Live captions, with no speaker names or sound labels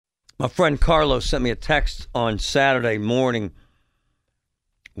My friend Carlos sent me a text on Saturday morning.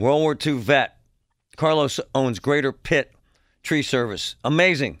 World War II vet. Carlos owns Greater Pitt Tree Service.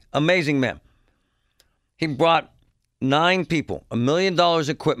 Amazing, amazing man. He brought 9 people, $1 million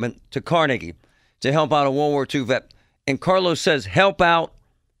equipment to Carnegie to help out a World War II vet. And Carlos says, help out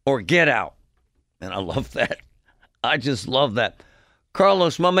or get out. And I love that. I just love that.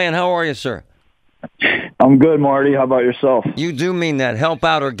 Carlos, my man, how are you, sir? I'm good, Marty. How about yourself? You do mean that. Help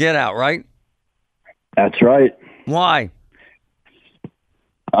out or get out, right? That's right. Why?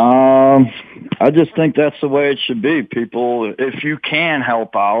 I just think that's the way it should be. People, if you can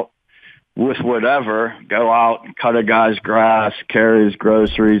help out with whatever, go out and cut a guy's grass, carry his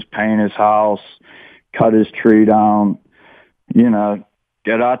groceries, paint his house, cut his tree down,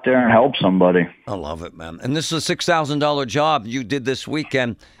 get out there and help somebody. I love it, man. And this is a $6,000 job you did this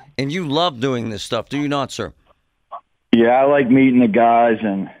weekend, and you love doing this stuff, do you not, sir? Yeah, I like meeting the guys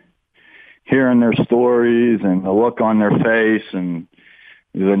and hearing their stories and the look on their face and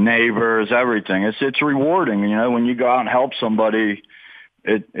the neighbors, everything. It's rewarding, when you go out and help somebody,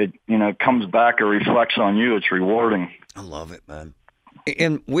 it comes back or reflects on you. It's rewarding. I love it, man.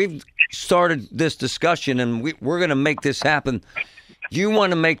 And we've started this discussion, and we're going to make this happen. You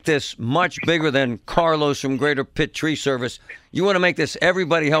want to make this much bigger than Carlos from Greater Pitt Tree Service. You want to make this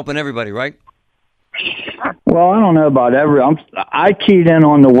everybody helping everybody, right? Well, I don't know about I keyed in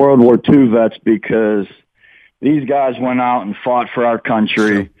on the World War II vets because these guys went out and fought for our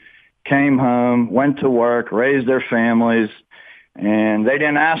country, came home, went to work, raised their families, and they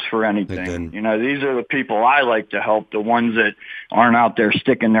didn't ask for anything. These are the people I like to help, the ones that aren't out there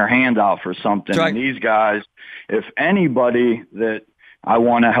sticking their hand out for something. Right. And these guys, if anybody that I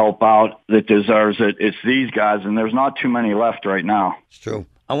want to help out that deserves it, it's these guys, and there's not too many left right now. It's true.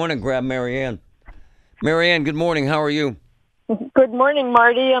 I want to grab Marianne. Marianne, good morning. How are you? Good morning,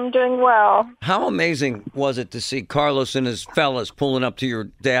 Marty. I'm doing well. How amazing was it to see Carlos and his fellas pulling up to your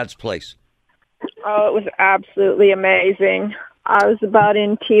dad's place? Oh, it was absolutely amazing. I was about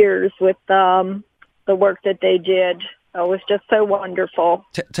in tears with the work that they did. It was just so wonderful.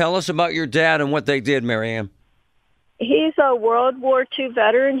 Tell us about your dad and what they did, Marianne. He's a World War II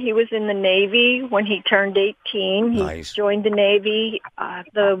veteran. He was in the Navy when he turned 18. Nice. He joined the Navy.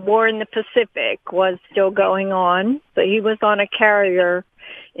 The war in the Pacific was still going on, so he was on a carrier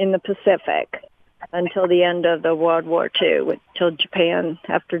in the Pacific until the end of the World War II,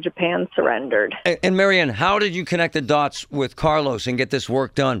 after Japan surrendered. And Marianne, how did you connect the dots with Carlos and get this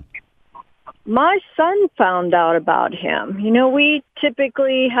work done? My son found out about him. We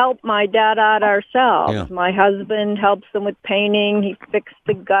typically help my dad out ourselves. Yeah. My husband helps him with painting. He fixed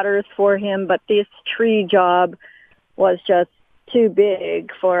the gutters for him, but this tree job was just too big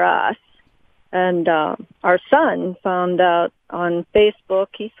for us. And our son found out on Facebook.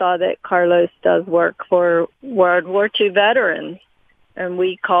 He saw that Carlos does work for World War II veterans. And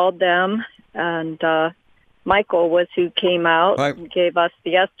we called them, and Michael was who came out and gave us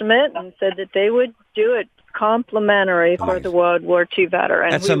the estimate and said that they would do it complimentary for the World War II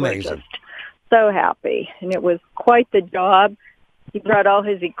veteran. That's amazing. Were just so happy, and it was quite the job. He brought all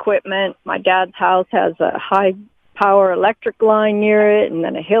his equipment. My dad's house has a high-power electric line near it and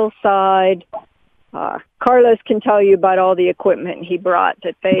then a hillside. Carlos can tell you about all the equipment he brought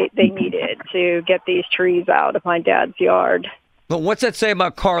that they needed to get these trees out of my dad's yard. But what's that say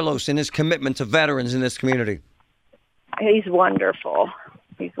about Carlos and his commitment to veterans in this community? He's wonderful.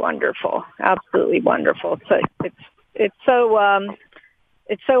 He's wonderful. Absolutely wonderful. So it's so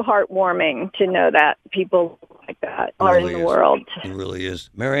heartwarming to know that people like that are in the world. It really is.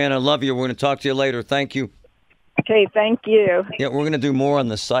 Marianne, I love you. We're going to talk to you later. Thank you. Okay, thank you. Yeah, we're going to do more on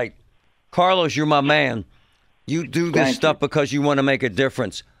the site. Carlos, you're my man. You do this stuff because you want to make a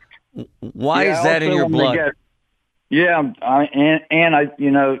difference. Why is that in your blood?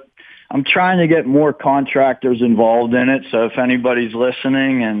 I'm trying to get more contractors involved in it. So if anybody's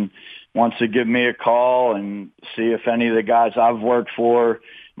listening and wants to give me a call and see if any of the guys I've worked for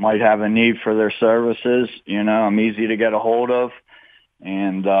might have a need for their services, I'm easy to get a hold of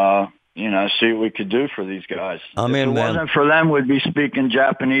and, see what we could do for these guys. I'm in, man. If it wasn't for them, we'd be speaking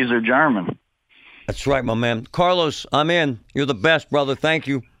Japanese or German. That's right, my man. Carlos, I'm in. You're the best, brother. Thank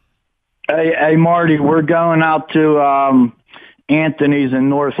you. Hey, Marty, we're going out to Anthony's in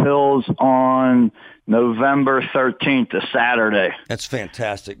North Hills on November 13th, a Saturday. That's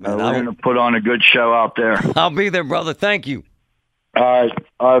fantastic, man. We're going to put on a good show out there. I'll be there, brother. Thank you. All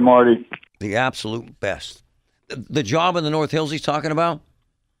right, Marty. The absolute best. The job in the North Hills he's talking about,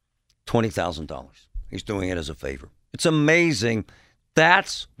 $20,000. He's doing it as a favor. It's amazing.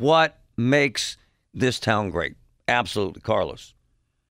 That's what makes this town great. Absolutely, Carlos.